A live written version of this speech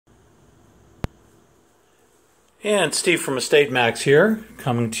And Steve from EstateMAX here,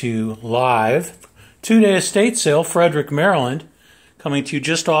 coming to you live. Two-day estate sale, Frederick, Maryland. Coming to you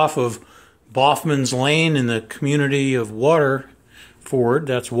just off of Baughman's Lane in the community of Waterford.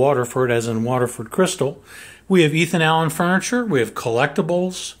 That's Waterford, as in Waterford Crystal. We have Ethan Allen furniture. We have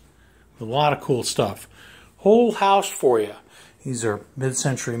collectibles. A lot of cool stuff. Whole house for you. These are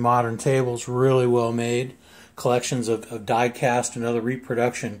mid-century modern tables, really well made. Collections of die-cast and other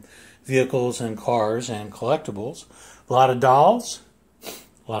reproduction vehicles and cars and collectibles. A lot of dolls,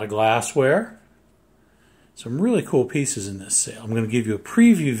 a lot of glassware. Some really cool pieces in this sale. I'm going to give you a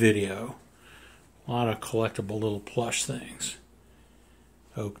preview video. A lot of collectible little plush things.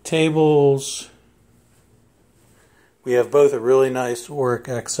 Oak tables. We have both a really nice Auric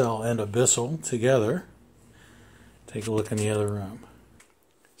XL and Abyssal together. Take a look in the other room.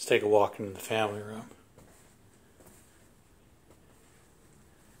 Let's take a walk into the family room.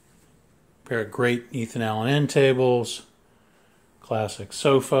 Pair of great Ethan Allen end tables, classic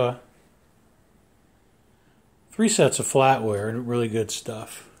sofa, 3 sets of flatware and really good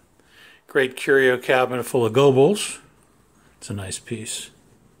stuff. Great curio cabinet full of Gobles. It's a nice piece.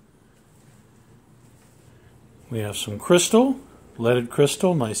 We have some crystal, leaded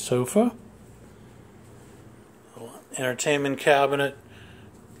crystal, nice sofa. Little entertainment cabinet,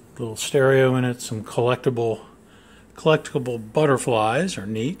 little stereo in it, some collectible butterflies are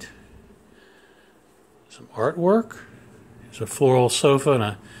neat. Some artwork. There's a floral sofa and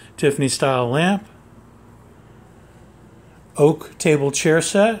a Tiffany style lamp. Oak table chair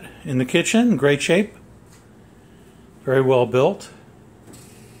set in the kitchen, great shape. Very well built.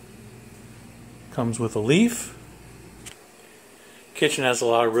 Comes with a leaf. Kitchen has a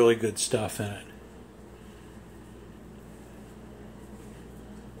lot of really good stuff in it.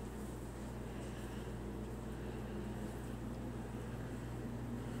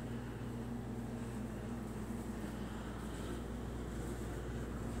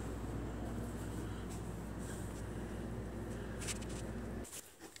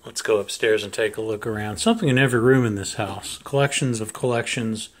 Let's go upstairs and take a look around. Something in every room in this house. Collections of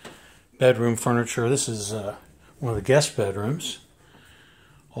collections, bedroom furniture. This is one of the guest bedrooms.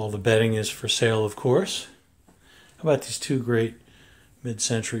 All the bedding is for sale, of course. How about these two great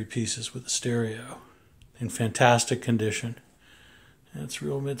mid-century pieces with a stereo? In fantastic condition. That's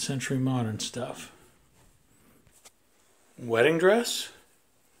real mid-century modern stuff. Wedding dress.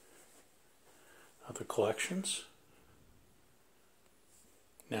 Other collections.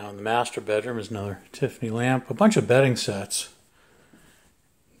 Now in the master bedroom is another Tiffany lamp, a bunch of bedding sets.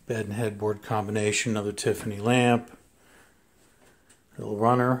 Bed and headboard combination, another Tiffany lamp. Little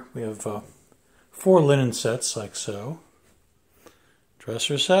runner. We have 4 linen sets like so.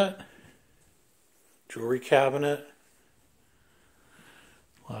 Dresser set. Jewelry cabinet.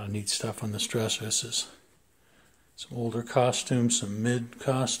 A lot of neat stuff on this dresser. This is some older costume, some mid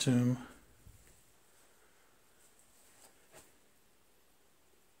costume.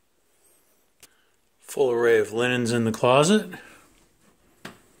 Full array of linens in the closet.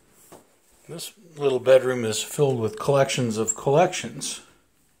 This little bedroom is filled with collections of collections.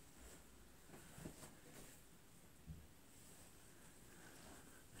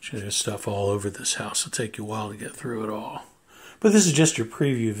 There's stuff all over this house. It'll take you a while to get through it all. But this is just your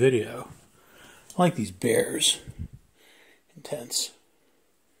preview video. I like these bears. Intense.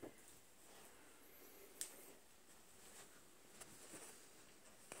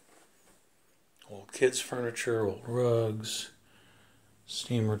 Old kids' furniture, old rugs,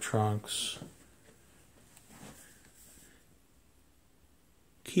 steamer trunks,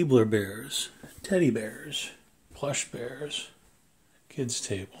 Keebler bears, teddy bears, plush bears, kids'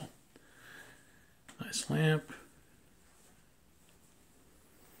 table, nice lamp.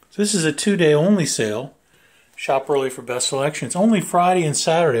 So this is a 2-day only sale. Shop early for best selection. It's only Friday and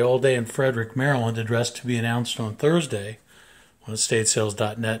Saturday all day in Frederick, Maryland. Address to be announced on Thursday on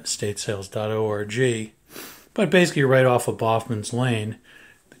estatesales.net, estatesales.org. But basically right off of Baughman's Lane,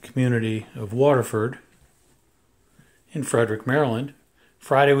 the community of Waterford in Frederick, Maryland.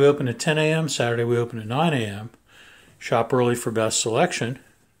 Friday we open at 10 a.m., Saturday we open at 9 a.m. Shop early for best selection.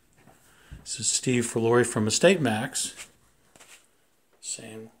 This is Steve for Lori from EstateMAX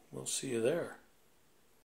saying we'll see you there.